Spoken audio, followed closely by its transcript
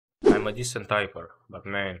I'm a decent typer, but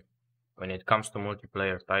man, when it comes to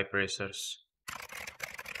multiplayer typeracers...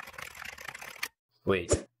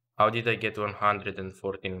 Wait, how did I get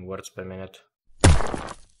 114 words per minute?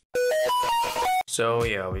 So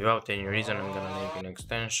yeah, without any reason I'm gonna make an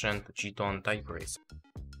extension to cheat on Typeracer.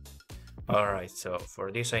 Alright, so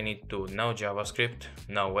for this I need to know JavaScript,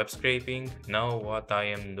 know web scraping, know what I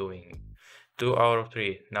am doing. 2 out of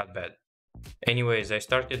 3, not bad. Anyways, I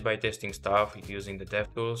started by testing stuff using the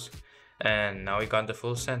dev tools, and now I got the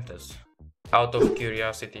full sentence. Out of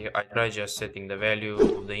curiosity, I tried just setting the value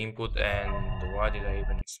of the input, and what did I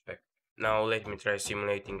even expect? Now let me try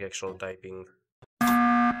simulating actual typing.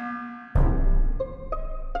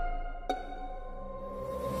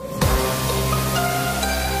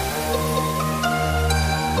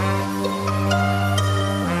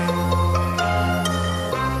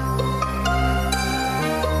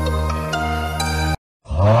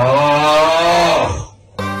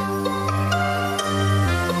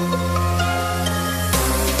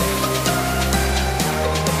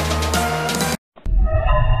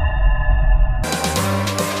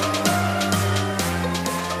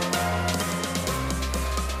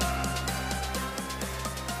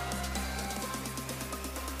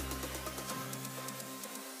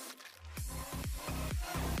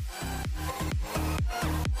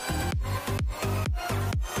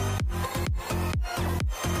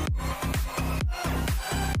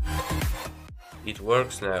 It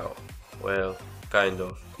works now. Well, kind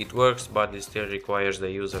of. It works, but it still requires the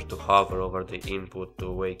user to hover over the input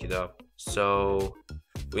to wake it up. So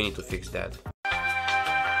we need to fix that.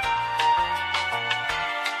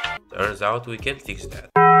 Turns out we can fix that.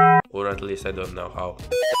 Or at least I don't know how.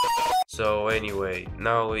 So anyway,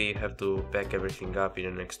 now we have to pack everything up in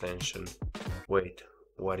an extension. Wait,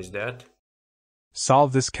 what is that?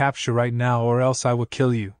 Solve this captcha right now or else I will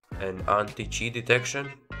kill you. An anti-cheat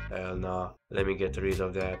detection? Hell nah, let me get rid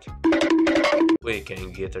of that. We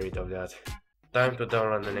can get rid of that. Time to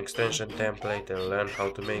download an extension template and learn how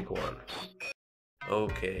to make one.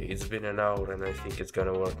 Okay, it's been an hour and I think it's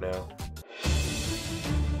gonna work now.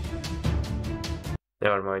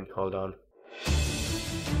 Never mind, hold on.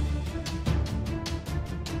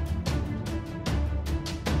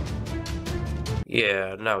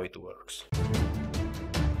 Yeah, now it works.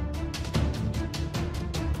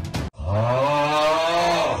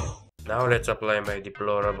 Now let's apply my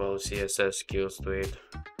deplorable CSS skills to it.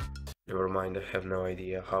 Never mind, I have no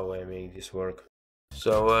idea how I make this work.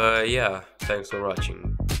 So yeah, thanks for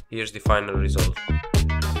watching. Here's the final result.